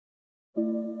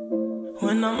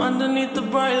When I'm underneath the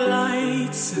bright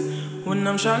lights, when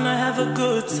I'm trying to have a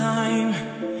good time,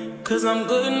 'cause I'm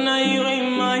good now, you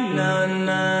ain't mine. Nah,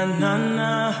 nah, nah,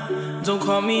 nah. Don't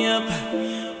call me up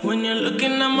when you're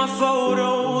looking at my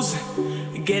photos,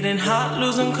 getting hot,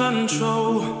 losing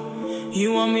control.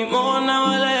 You want me more, now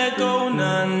I let go.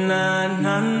 Nah, nah,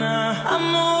 nah, nah.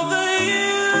 I'm over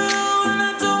you and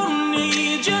I don't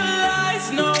need your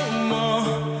lies no more,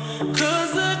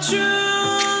 'cause the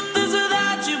truth is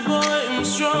without you, boy, I'm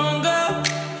stronger.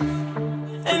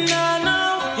 And I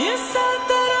know you said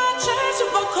that I'd change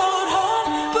up a cold heart,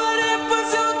 but it was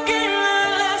your game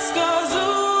that last, 'cause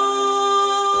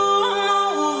ooh, I'm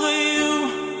over you.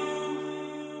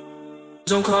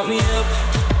 Don't call me up,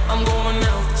 I'm going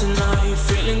out tonight,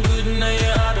 feeling good now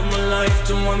you're out of my life.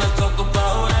 Don't wanna talk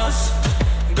about us,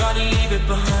 gotta leave it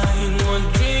behind. One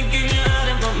drink and you're out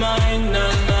of my mind.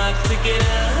 Nah, nah, take it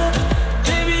up,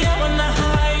 baby, I'm on the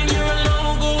high and you're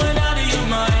alone, going out of your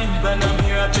mind. But I'm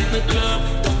here up in the club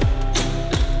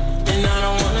and I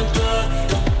don't wanna talk,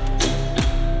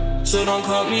 so don't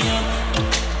call me up,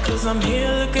 'cause I'm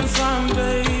here looking fine,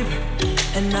 babe,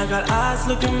 and I got eyes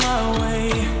looking my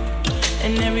way.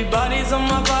 And everybody's on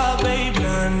my vibe, babe.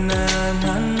 Nah, nah,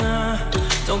 nah, nah.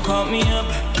 Don't call me up.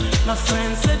 My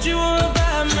friend said you were a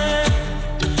bad man,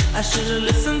 I should've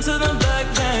listened to them back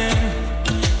then.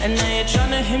 And now you're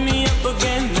trying to hit me up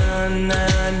again. Nah,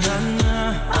 nah, nah,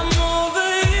 nah. I'm over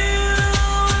you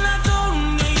and I don't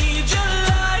need your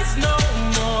lies no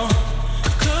more,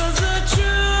 'cause the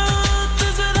truth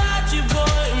is without you,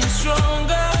 boy, I'm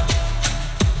stronger.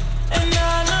 And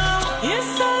I know you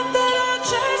said that I'd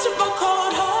change up a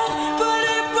cold heart, but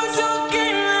it was your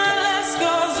game that last,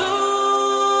 'cause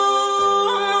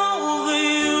ooh, I'm over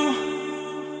you.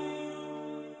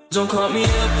 Don't call me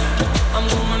up, I'm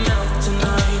going out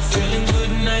tonight, feeling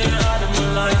good now you're out of my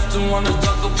life. Don't wanna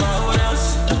talk about us,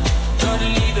 gotta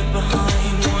leave it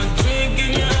behind. One drink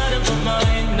and you're out of my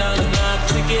mind. Nah, nah,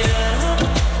 take it up,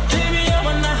 baby, I'm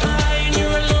on the high and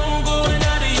you're alone, going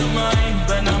out of your mind.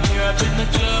 But I'm here up in the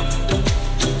club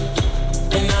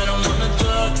and I don't wanna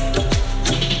talk,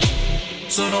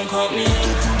 so don't call me up.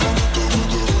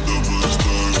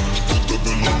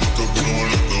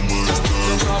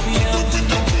 Don't call me up.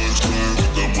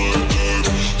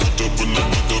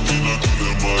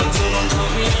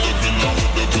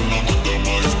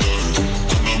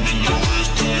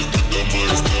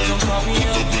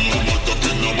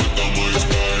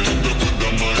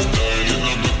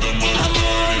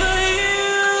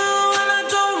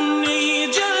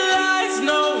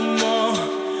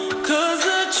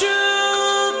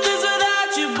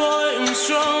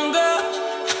 Stronger.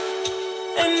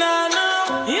 And I know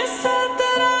you said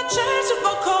that I'd change up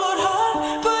a cold heart,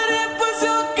 but it was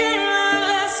your game that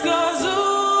last, 'cause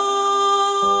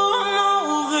ooh, I'm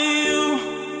over you.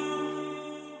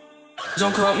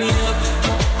 Don't call me up,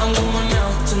 I'm going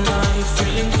out tonight,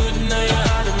 feeling good now you're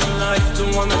out of my life.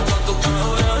 Don't wanna talk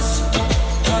about us,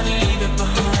 gotta leave it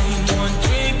behind. One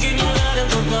drink and you're out of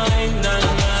my mind. Nah,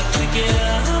 nah, take it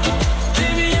up,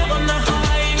 baby, I'm on the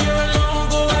high and you're alone,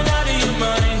 going out of your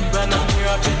mind. But I'm here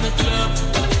up in the club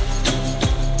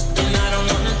and I don't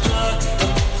wanna talk,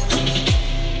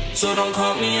 so don't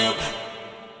call me up.